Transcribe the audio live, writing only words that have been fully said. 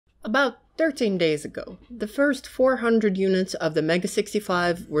About 13 days ago, the first 400 units of the Mega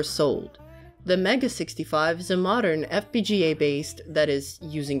 65 were sold. The Mega 65 is a modern FPGA-based, that is,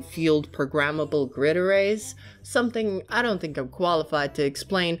 using field programmable grid arrays, something I don't think I'm qualified to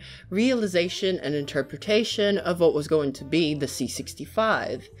explain, realization and interpretation of what was going to be the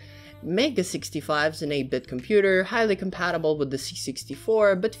C65. Mega 65 is an 8-bit computer, highly compatible with the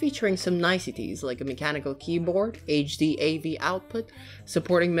C64, but featuring some niceties like a mechanical keyboard, HD AV output,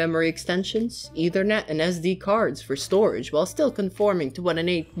 supporting memory extensions, Ethernet, and SD cards for storage, while still conforming to what an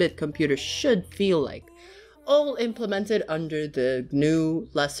 8-bit computer should feel like, all implemented under the GNU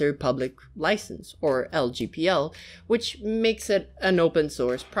Lesser Public License, or LGPL, which makes it an open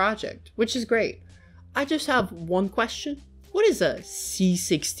source project, which is great. I just have one question. What is a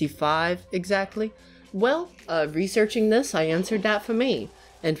C65 exactly? Well, researching this, I answered that for me.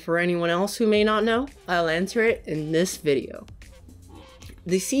 And for anyone else who may not know, I'll answer it in this video.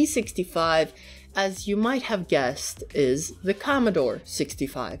 The C65, as you might have guessed, is the Commodore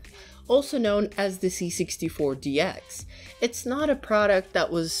 65, also known as the C64DX. It's not a product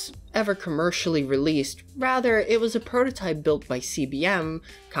that was ever commercially released, rather it was a prototype built by CBM,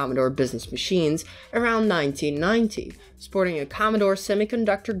 Commodore Business Machines, around 1990, sporting a Commodore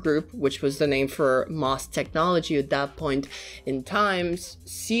Semiconductor Group, which was the name for MOS technology at that point in time,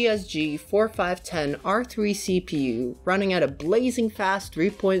 CSG 4510 R3 CPU running at a blazing fast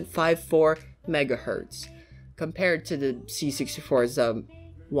 3.54 MHz, compared to the C64's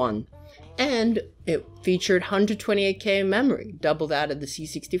 1. And it featured 128K memory, double that of the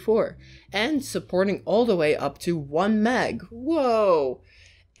C64, and supporting all the way up to 1 meg. Whoa!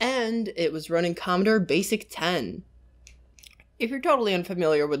 And it was running Commodore Basic 10. If you're totally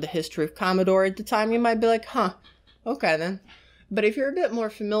unfamiliar with the history of Commodore at the time, you might be like, huh, okay then. But if you're a bit more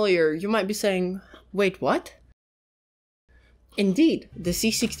familiar, you might be saying, wait, what? Indeed, the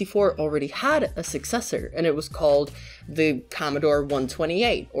C64 already had a successor, and it was called the Commodore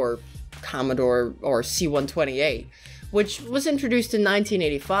 128, or Commodore or C128, which was introduced in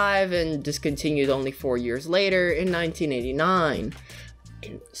 1985 and discontinued only 4 years later in 1989.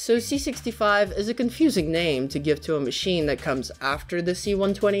 So C65 is a confusing name to give to a machine that comes after the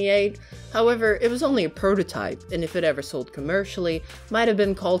C128. However, it was only a prototype, and if it ever sold commercially, might have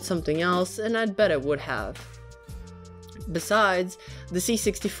been called something else, and I'd bet it would have. Besides, the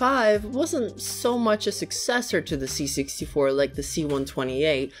C65 wasn't so much a successor to the C64 like the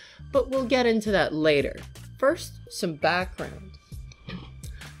C128, but we'll get into that later. First, some background.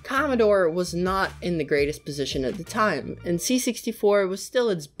 Commodore was not in the greatest position at the time, and C64 was still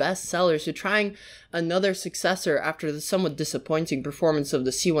its best seller, so trying another successor after the somewhat disappointing performance of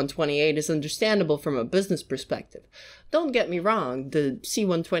the C128 is understandable from a business perspective. Don't get me wrong, the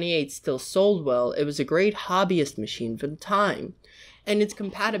C128 still sold well, it was a great hobbyist machine for the time, and its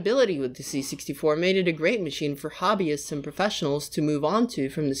compatibility with the C64 made it a great machine for hobbyists and professionals to move on to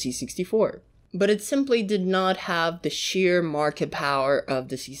from the C64. But it simply did not have the sheer market power of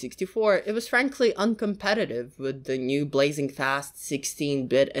the C64. It was frankly uncompetitive with the new blazing fast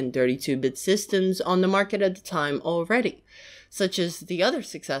 16-bit and 32-bit systems on the market at the time already, such as the other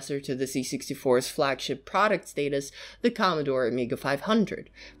successor to the C64's flagship product status, the Commodore Amiga 500.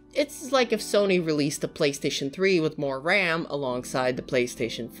 It's like if Sony released a PlayStation 3 with more RAM alongside the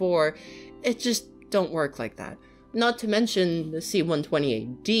PlayStation 4. It just don't work like that. Not to mention the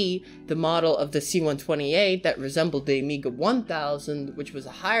C128D, the model of the C128 that resembled the Amiga 1000, which was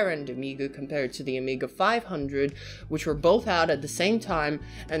a higher-end Amiga compared to the Amiga 500, which were both out at the same time,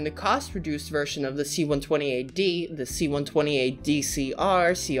 and the cost-reduced version of the C128D, the C128D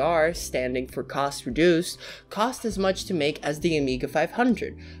CR standing for cost-reduced, cost as much to make as the Amiga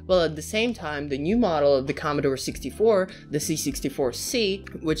 500, while at the same time the new model of the Commodore 64, the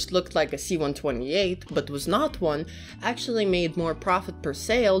C64C, which looked like a C128 but was not one, actually made more profit per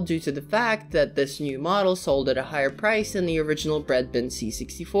sale due to the fact that this new model sold at a higher price than the original bread bin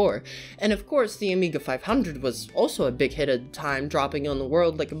C64. And of course, the Amiga 500 was also a big hit at the time, dropping on the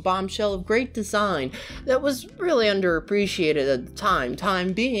world like a bombshell of great design that was really underappreciated at the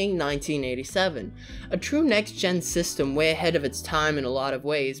time being 1987. A true next-gen system way ahead of its time in a lot of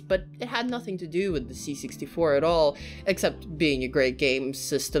ways, but it had nothing to do with the C64 at all, except being a great game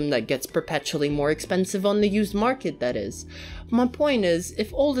system that gets perpetually more expensive on the used market, that is. My point is,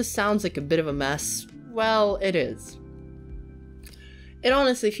 if all this sounds like a bit of a mess, well, it is. It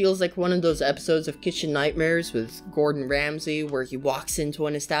honestly feels like one of those episodes of Kitchen Nightmares with Gordon Ramsay where he walks into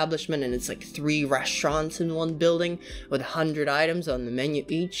an establishment and it's like 3 restaurants in one building with 100 items on the menu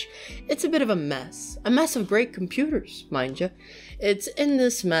each. It's a bit of a mess of great computers, mind you. It's in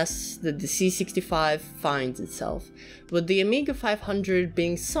this mess that the C65 finds itself, with the Amiga 500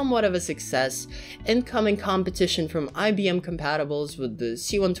 being somewhat of a success, incoming competition from IBM compatibles with the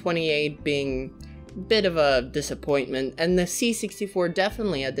C128 being bit of a disappointment, and the C64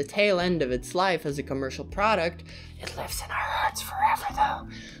 definitely at the tail end of its life as a commercial product. It lives in our hearts forever though.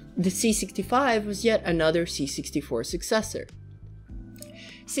 The C65 was yet another C64 successor.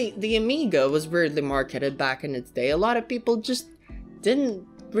 See, the Amiga was weirdly marketed back in its day. A lot of people just didn't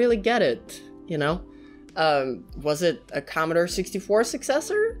really get it, you know? Was it a Commodore 64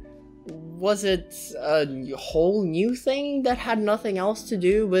 successor? Was it a whole new thing that had nothing else to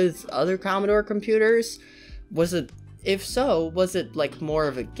do with other Commodore computers? Was it, if so, was it like more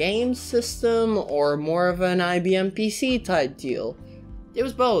of a game system or more of an IBM PC type deal? It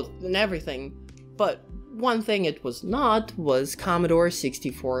was both and everything, but one thing it was not was Commodore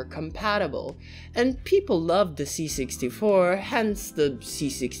 64 compatible, and people loved the C64, hence the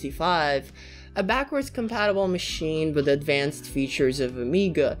C65, a backwards compatible machine with advanced features of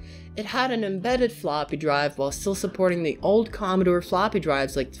Amiga. It had an embedded floppy drive while still supporting the old Commodore floppy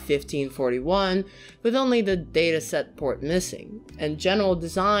drives like the 1541, with only the dataset port missing, and general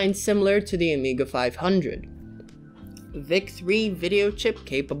design similar to the Amiga 500. VIC-3 video chip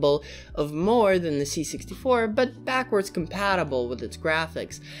capable of more than the C64, but backwards compatible with its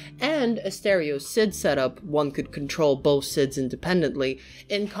graphics, and a stereo SID setup one could control both SIDs independently,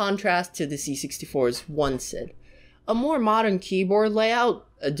 in contrast to the C64's one SID. A more modern keyboard layout,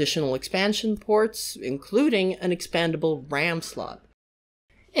 additional expansion ports, including an expandable RAM slot.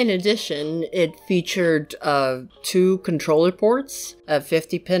 In addition, it featured 2 controller ports, a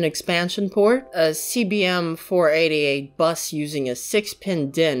 50-pin expansion port, a CBM 488 bus using a 6-pin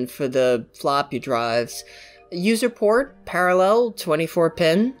DIN for the floppy drives, a user port, parallel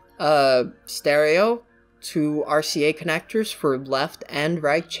 24-pin, stereo, 2 RCA connectors for left and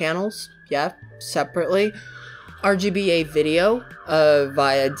right channels, separately, RGBA video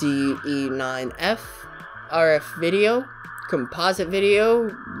via DE9F, RF video, composite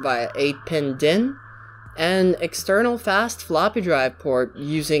video via 8-pin DIN, and external fast floppy drive port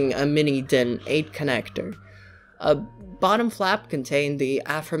using a mini DIN 8 connector. A bottom flap contained the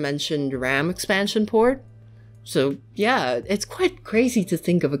aforementioned RAM expansion port. So yeah, it's quite crazy to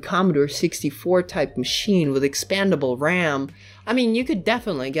think of a Commodore 64 type machine with expandable RAM. I mean, you could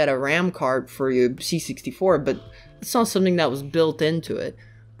definitely get a RAM card for your C64, but it's not something that was built into it.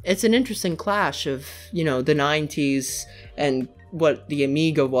 It's an interesting clash of, you know, the 90s and what the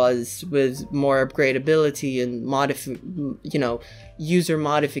Amiga was, with more upgradability and user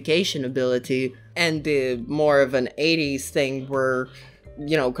modification ability, and the more of an 80s thing where,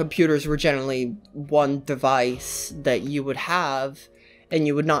 you know, computers were generally one device that you would have, and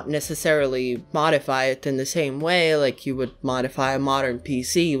you would not necessarily modify it in the same way like you would modify a modern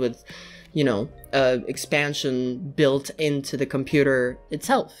PC with, you know, expansion built into the computer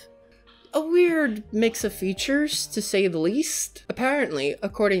itself. A weird mix of features, to say the least. Apparently,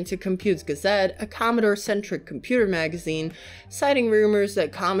 according to Compute's Gazette, a Commodore-centric computer magazine, citing rumors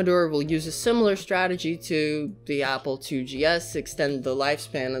that Commodore will use a similar strategy to the Apple IIgs, extend the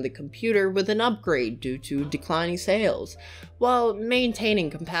lifespan of the computer with an upgrade due to declining sales, while maintaining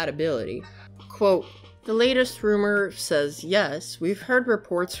compatibility. Quote, "The latest rumor says yes, we've heard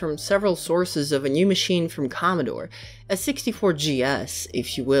reports from several sources of a new machine from Commodore, a 64GS,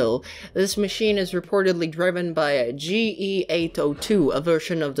 if you will. This machine is reportedly driven by a GE802, a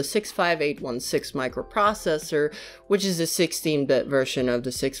version of the 65816 microprocessor, which is a 16-bit version of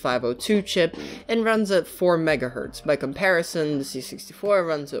the 6502 chip, and runs at 4 MHz. By comparison, the C64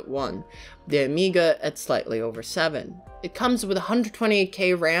 runs at 1, the Amiga at slightly over 7. It comes with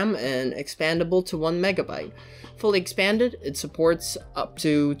 128K RAM and expandable to 1 MB. Fully expanded, it supports up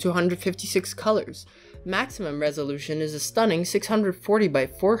to 256 colors. Maximum resolution is a stunning 640 by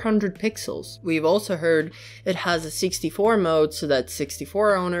 400 pixels. We've also heard it has a 64 mode so that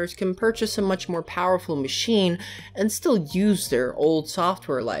 64 owners can purchase a much more powerful machine and still use their old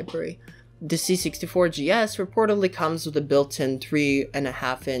software library. The C64GS reportedly comes with a built-in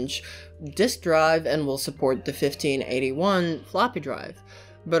 3.5-inch disk drive and will support the 1581 floppy drive,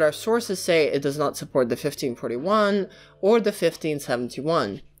 but our sources say it does not support the 1541 or the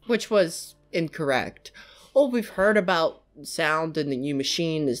 1571, which was incorrect. All we've heard about sound in the new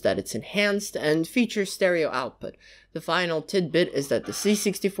machine is that it's enhanced and features stereo output. The final tidbit is that the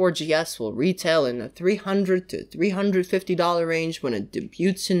C64 GS will retail in the $300 to $350 range when it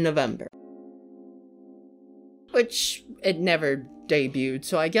debuts in November. Which it never debuted,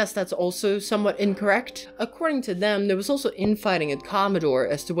 so I guess that's also somewhat incorrect. According to them, there was also infighting at Commodore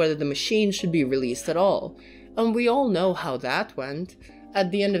as to whether the machine should be released at all. And we all know how that went.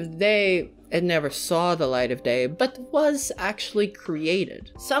 At the end of the day, it never saw the light of day, but was actually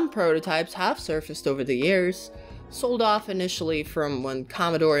created. Some prototypes have surfaced over the years, sold off initially from when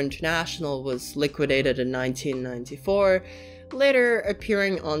Commodore International was liquidated in 1994, later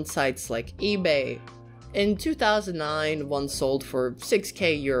appearing on sites like eBay. In 2009, one sold for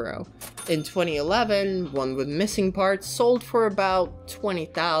 €6,000. In 2011, one with missing parts sold for about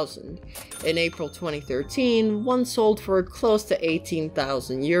 $20,000. In April 2013, one sold for close to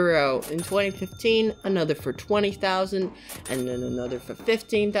 €18,000. In 2015, another for $20,000, and then another for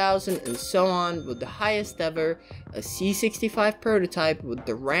 $15,000, and so on, with the highest ever, a C65 prototype with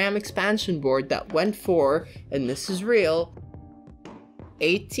the RAM expansion board that went for, and this is real,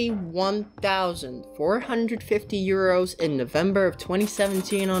 €81,450 in November of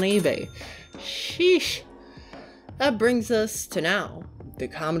 2017 on eBay. Sheesh. That brings us to now. The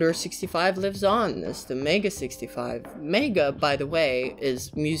Commodore 65 lives on as the Mega 65. Mega, by the way,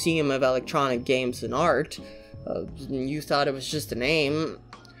 is Museum of Electronic Games and Art. You thought it was just a name.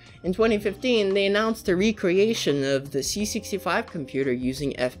 In 2015, they announced a recreation of the C65 computer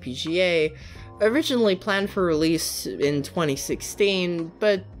using FPGA, originally planned for release in 2016,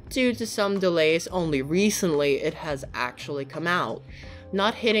 but due to some delays, only recently it has actually come out.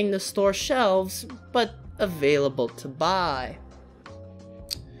 Not hitting the store shelves, but available to buy.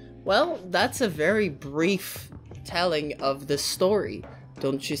 Well, that's a very brief telling of the story.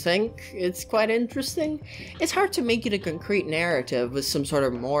 Don't you think? It's quite interesting. It's hard to make it a concrete narrative with some sort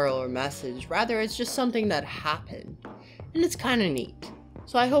of moral or message. Rather, it's just something that happened. And it's kind of neat.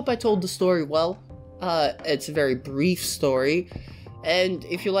 So I hope I told the story well. It's a very brief story. And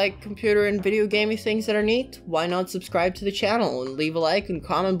if you like computer and video gaming things that are neat, why not subscribe to the channel and leave a like and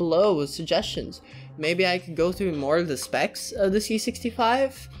comment below with suggestions. Maybe I could go through more of the specs of the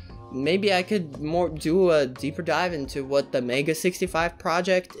C65. Maybe I could do a deeper dive into what the Mega 65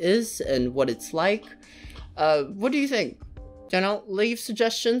 project is and what it's like. What do you think? Leave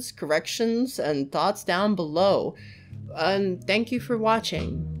suggestions, corrections, and thoughts down below. And thank you for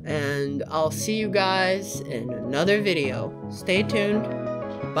watching, and I'll see you guys in another video. Stay tuned.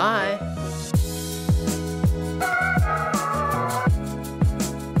 Bye.